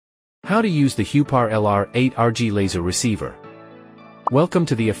How to use the Huepar LR-8RG laser receiver. Welcome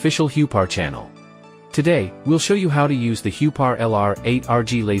to the official Huepar channel. Today, we'll show you how to use the Huepar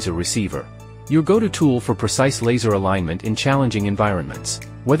LR-8RG laser receiver, your go-to tool for precise laser alignment in challenging environments.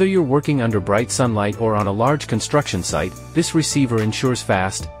 Whether you're working under bright sunlight or on a large construction site, this receiver ensures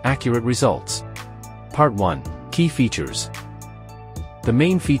fast, accurate results. Part 1. Key features. The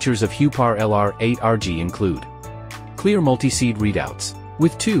main features of Huepar LR-8RG include clear multi-seed readouts,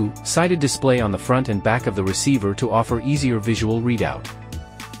 with two-sided display on the front and back of the receiver to offer easier visual readout.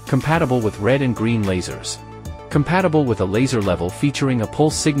 Compatible with red and green lasers. Compatible with a laser level featuring a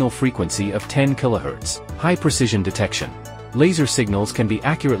pulse signal frequency of 10 kHz. High precision detection. Laser signals can be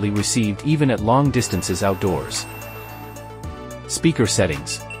accurately received even at long distances outdoors. Speaker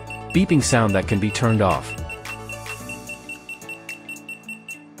settings. Beeping sound that can be turned off.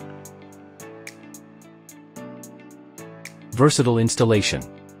 Versatile installation.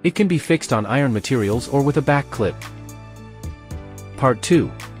 It can be fixed on iron materials or with a back clip. Part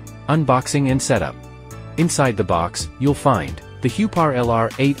 2. Unboxing and setup. Inside the box, you'll find the Huepar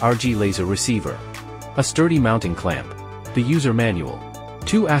LR-8RG laser receiver, a sturdy mounting clamp, the user manual,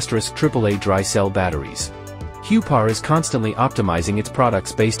 2 AAA dry cell batteries. Huepar is constantly optimizing its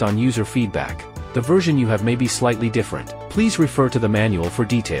products based on user feedback. The version you have may be slightly different. Please refer to the manual for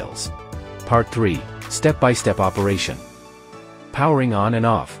details. Part 3. Step-by-step operation. Powering on and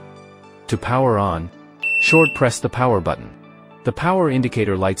off. To power on, short press the power button. The power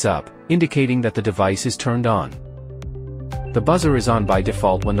indicator lights up, indicating that the device is turned on. The buzzer is on by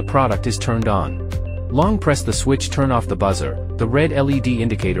default when the product is turned on. Long press the switch turn off the buzzer, the red LED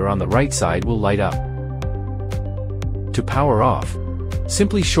indicator on the right side will light up. To power off,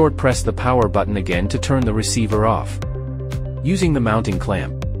 simply short press the power button again to turn the receiver off. Using the mounting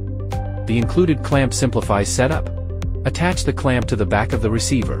clamp. The included clamp simplifies setup. Attach the clamp to the back of the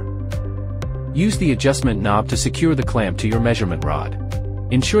receiver. Use the adjustment knob to secure the clamp to your measurement rod.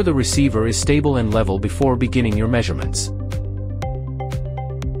 Ensure the receiver is stable and level before beginning your measurements.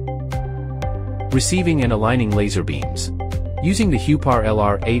 Receiving and aligning laser beams. Using the Huepar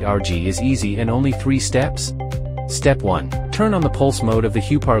LR-8RG is easy and only 3 steps. Step 1. Turn on the pulse mode of the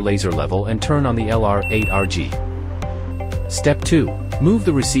Huepar laser level and turn on the LR-8RG. Step 2. Move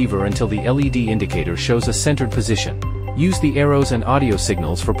the receiver until the LED indicator shows a centered position. Use the arrows and audio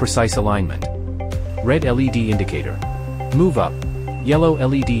signals for precise alignment. Red LED indicator. Move up. Yellow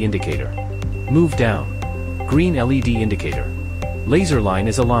LED indicator. Move down. Green LED indicator. Laser line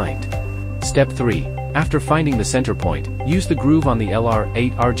is aligned. Step 3. After finding the center point, use the groove on the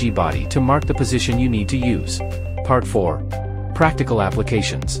LR-8RG body to mark the position you need to use. Part 4. Practical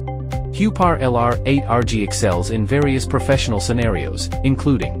applications. Huepar LR-8RG excels in various professional scenarios,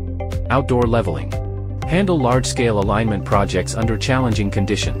 including outdoor leveling. Handle large-scale alignment projects under challenging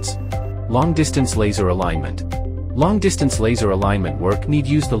conditions. Long-distance laser alignment. Long-distance laser alignment work need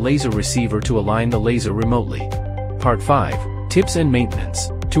use the laser receiver to align the laser remotely. Part 5. Tips and maintenance.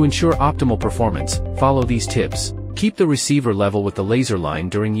 To ensure optimal performance, follow these tips. Keep the receiver level with the laser line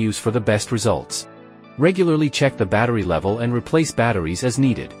during use for the best results. Regularly check the battery level and replace batteries as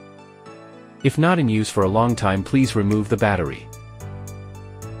needed. If not in use for a long time, please remove the battery.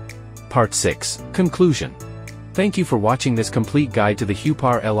 Part 6. Conclusion. Thank you for watching this complete guide to the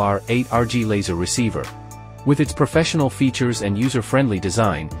Huepar LR-8RG laser receiver. With its professional features and user-friendly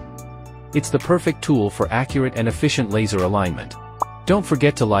design, it's the perfect tool for accurate and efficient laser alignment. Don't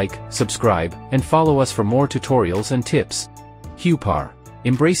forget to like, subscribe, and follow us for more tutorials and tips. Huepar.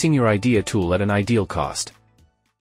 Embracing your idea tool at an ideal cost.